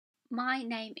My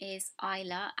name is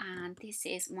Isla and this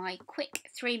is my quick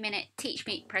 3-minute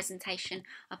TeachMeet presentation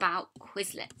about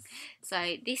Quizlet.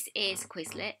 So this is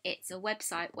Quizlet. It's a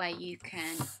website where you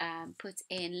can put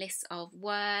in lists of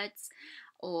words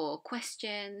or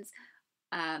questions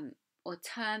or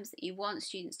terms that you want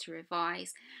students to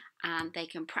revise, and they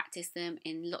can practice them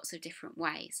in lots of different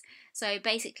ways. So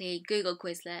basically Google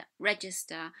Quizlet,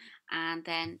 register, and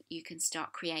then you can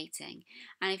start creating.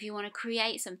 And if you want to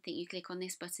create something, you click on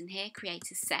this button here,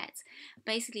 create a set.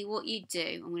 Basically what you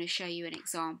do, I'm going to show you an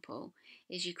example,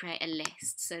 is you create a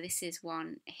list. So this is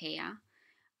one here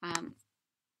on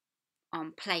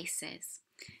places.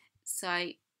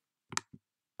 So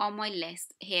on my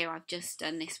list here, I've just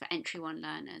done this for entry 1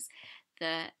 learners,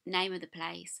 the name of the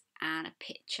place and a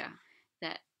picture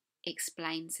that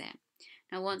explains it.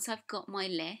 Now once I've got my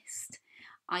list,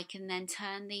 I can then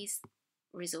turn these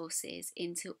resources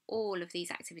into all of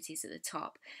these activities at the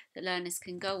top that learners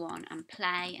can go on and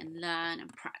play and learn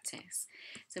and practice.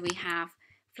 So we have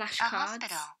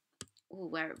flashcards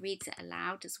where it reads it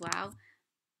aloud as well,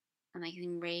 and they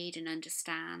can read and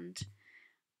understand.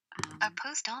 A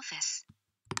post office.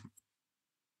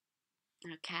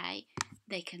 Okay,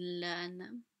 they can learn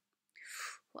them.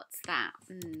 What's that?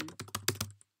 And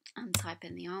type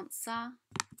in the answer.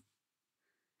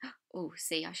 Oh,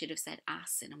 see, I should have said a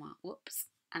cinema. Whoops.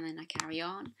 And then I carry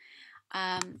on.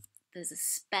 There's a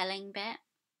spelling bit.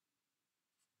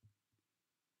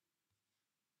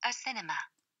 A cinema.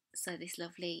 So this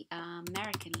lovely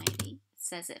American lady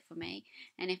says it for me.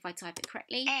 And if I type it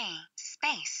correctly, A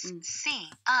space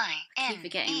C-I-N-E-M-A. keep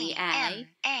forgetting the A.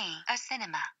 A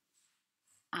cinema.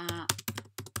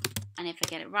 And if I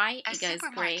get it right, it goes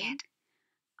green.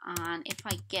 And if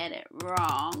I get it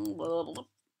wrong,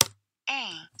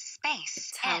 A space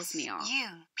it tells me off.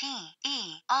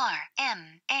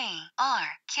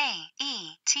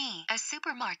 S-U-P-E-R-M-A-R-K-E-T. A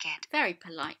supermarket. Very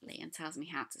politely, and tells me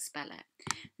how to spell it.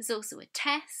 There's also a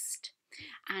test.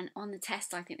 And on the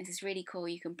test, I think this is really cool.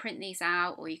 You can print these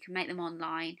out or you can make them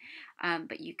online.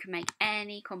 But you can make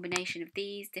any combination of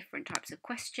these different types of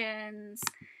questions.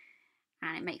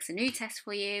 And it makes a new test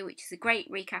for you, which is a great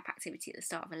recap activity at the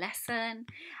start of a lesson. And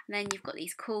then you've got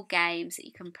these cool games that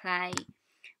you can play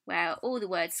where all the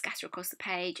words scatter across the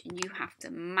page and you have to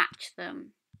match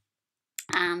them.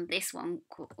 And this one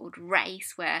called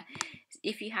Race, where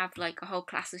if you have like a whole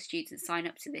class of students sign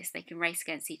up to this, they can race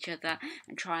against each other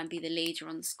and try and be the leader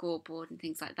on the scoreboard and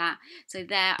things like that. So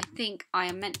there, I think I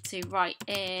am meant to write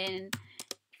in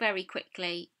very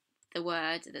quickly the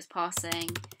word that's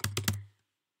passing.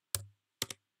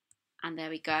 And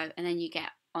there we go, and then you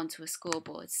get onto a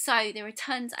scoreboard. So there are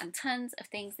tons and tons of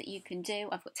things that you can do.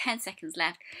 I've got 10 seconds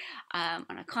left, and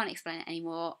I can't explain it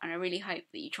anymore, and I really hope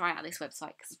that you try out this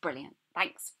website because it's brilliant.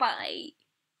 Thanks, bye.